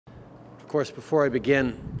course, before I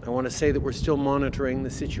begin, I want to say that we're still monitoring the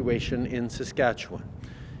situation in Saskatchewan.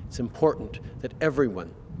 It's important that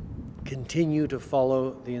everyone continue to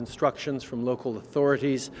follow the instructions from local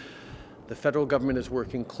authorities. The federal government is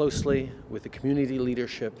working closely with the community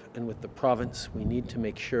leadership and with the province. We need to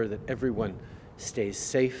make sure that everyone stays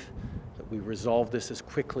safe, that we resolve this as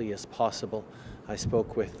quickly as possible. I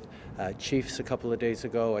spoke with chiefs a couple of days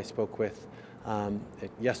ago. I spoke with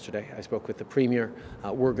yesterday, I spoke with the Premier.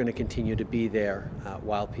 We're going to continue to be there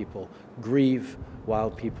while people grieve,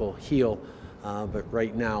 while people heal, but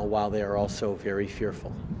right now, while they are also very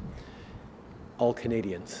fearful. All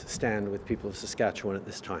Canadians stand with people of Saskatchewan at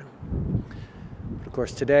this time. But of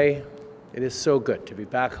course, today, it is so good to be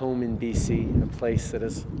back home in BC, a place that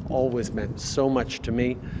has always meant so much to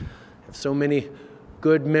me. I have so many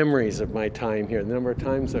good memories of my time here. The number of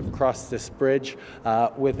times I've crossed this bridge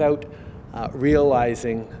without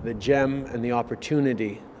realizing the gem and the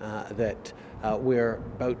opportunity that we're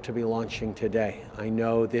about to be launching today. I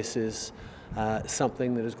know this is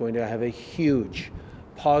something that is going to have a huge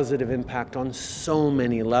positive impact on so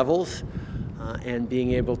many levels, and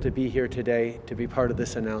being able to be here today to be part of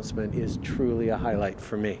this announcement is truly a highlight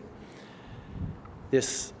for me.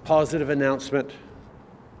 This positive announcement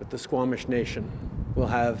with the Squamish Nation will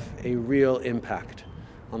have a real impact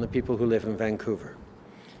on the people who live in Vancouver,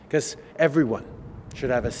 because everyone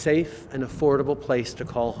should have a safe and affordable place to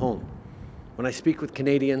call home. When I speak with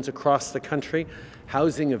Canadians across the country,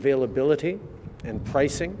 housing availability and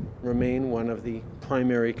pricing remain one of the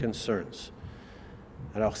primary concerns.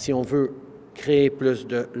 Alors, si on veut créer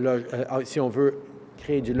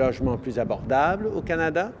du logement plus abordable au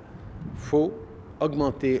Canada, il faut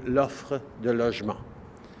augmenter l'offre de logement.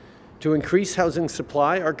 To increase housing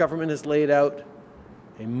supply, our government has laid out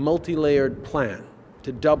a multi-layered plan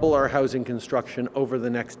to double our housing construction over the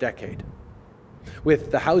next decade. With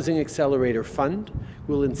the Housing Accelerator Fund,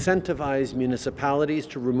 we'll incentivize municipalities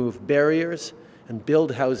to remove barriers and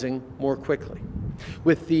build housing more quickly.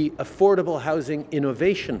 With the Affordable Housing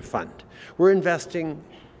Innovation Fund, we're investing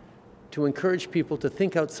to encourage people to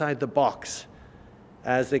think outside the box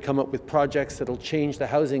as they come up with projects that will change the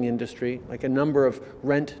housing industry, like a number of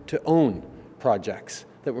rent-to-own projects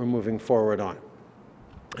that we're moving forward on.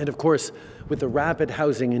 And of course, with the Rapid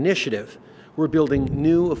Housing Initiative, we're building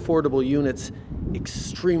new affordable units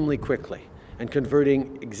extremely quickly and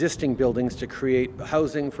converting existing buildings to create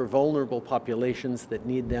housing for vulnerable populations that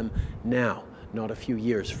need them now, not a few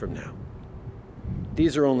years from now.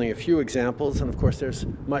 These are only a few examples, and of course there's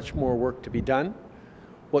much more work to be done.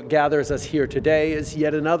 What gathers us here today is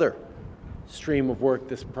yet another stream of work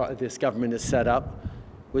this government has set up,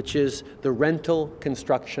 which is the Rental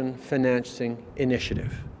Construction Financing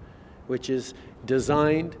Initiative, which is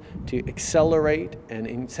designed to accelerate and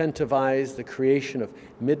incentivize the creation of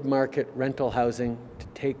mid-market rental housing to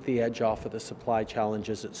take the edge off of the supply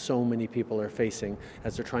challenges that so many people are facing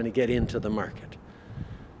as they're trying to get into the market.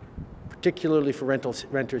 Particularly for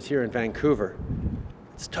renters here in Vancouver,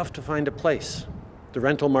 it's tough to find a place. The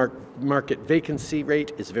rental market vacancy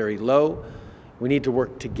rate is very low. We need to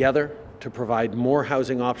work together to provide more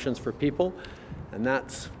housing options for people, and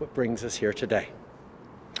that's what brings us here today.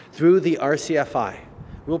 Through the RCFI,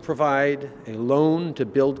 we'll provide a loan to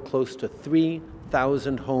build close to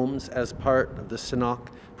 3,000 homes as part of the Sňwx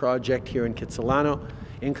project here in Kitsilano,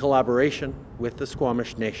 in collaboration with the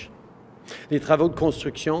Squamish Nation. Les travaux de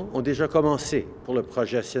construction ont déjà commencé pour le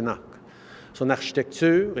projet Sňwx. Son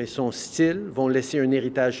architecture et son style vont laisser un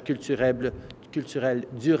héritage culturel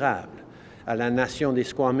durable à la nation des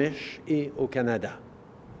Squamish et au Canada.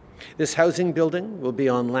 This housing building will be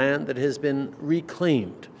on land that has been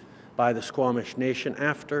reclaimed by the Squamish Nation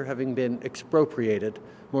after having been expropriated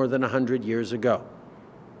more than 100 years ago.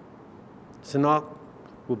 Sňwx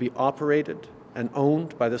will be operated and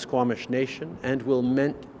owned by the Squamish Nation and will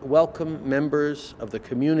welcome members of the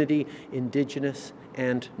community, Indigenous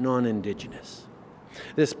and non-Indigenous.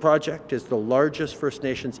 This project is the largest First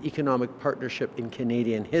Nations economic partnership in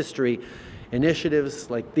Canadian history. Initiatives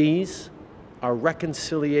like these are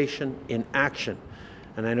reconciliation in action.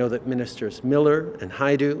 And I know that Ministers Miller and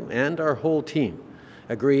Hajdu and our whole team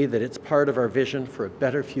agree that it's part of our vision for a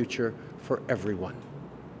better future for everyone.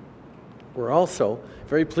 We're also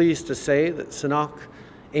very pleased to say that Sňwx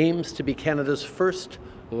aims to be Canada's first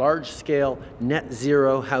large-scale net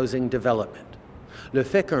zero housing development. Le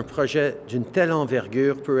fait qu'un projet d'une telle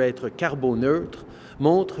envergure peut être carboneutre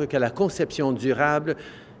montre que la conception durable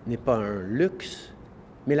n'est pas un luxe,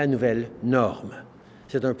 mais la nouvelle norme.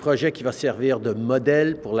 C'est un projet qui va servir de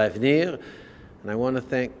modèle pour l'avenir, and I want to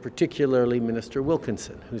thank particularly Minister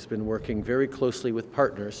Wilkinson, who's been working very closely with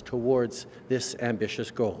partners towards this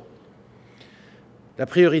ambitious goal. La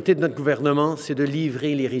priorité de notre gouvernement, c'est de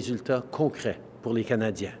livrer les résultats concrets pour les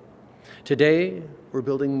Canadiens. Today, we're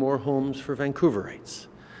building more homes for Vancouverites.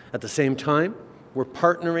 At the same time, we're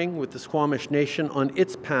partnering with the Squamish Nation on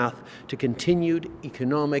its path to continued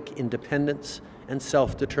economic independence and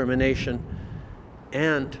self-determination.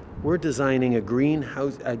 And we're designing a green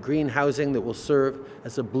housing that will serve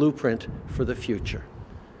as a blueprint for the future.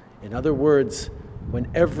 In other words, when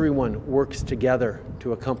everyone works together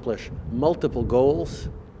to accomplish multiple goals,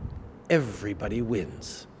 everybody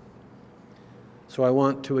wins. So I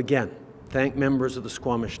want to again thank members of the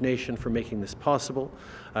Squamish Nation for making this possible.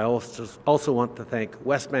 I also want to thank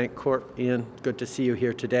Westbank Corp, Ian, good to see you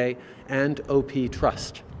here today, and OP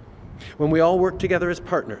Trust. When we all work together as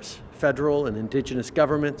partners, federal and Indigenous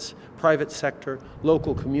governments, private sector,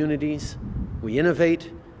 local communities, we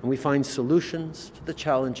innovate and we find solutions to the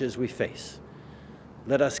challenges we face.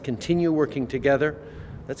 Let us continue working together.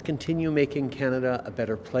 Let's continue making Canada a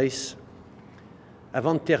better place.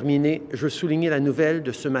 Avant de terminer, je veux souligner la nouvelle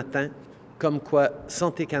de ce matin, comme quoi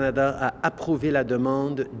Santé Canada a approuvé la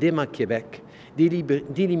demande d'Úxwumixw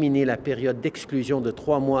d'éliminer la période d'exclusion de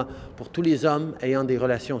 3 mois pour tous les hommes ayant des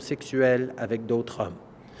relations sexuelles avec d'autres hommes.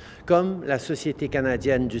 Comme la Société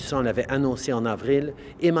canadienne du sang l'avait annoncé en avril,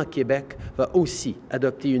 Úxwumixw va aussi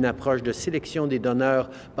adopter une approche de sélection des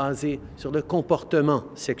donneurs basée sur le comportement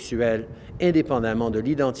sexuel, indépendamment de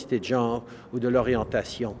l'identité de genre ou de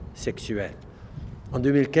l'orientation sexuelle. En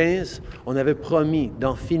 2015, on avait promis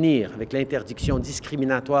d'en finir avec l'interdiction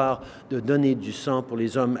discriminatoire de donner du sang pour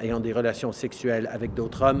les hommes ayant des relations sexuelles avec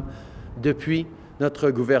d'autres hommes. Depuis,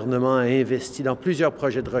 notre gouvernement a investi dans plusieurs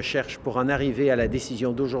projets de recherche pour en arriver à la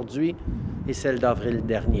décision d'aujourd'hui et celle d'avril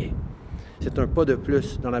dernier. C'est un pas de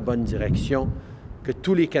plus dans la bonne direction. Que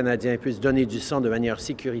tous les Canadiens puissent donner du sang de manière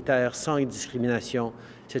sécuritaire, sans discrimination,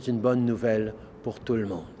 c'est une bonne nouvelle pour tout le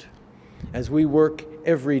monde. As we work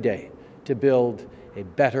every day to build a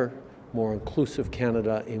better, more inclusive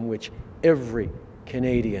Canada in which every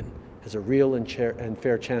Canadian has a real and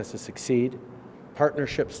fair chance to succeed,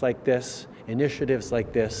 partnerships like this, initiatives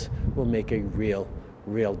like this will make a real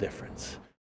difference.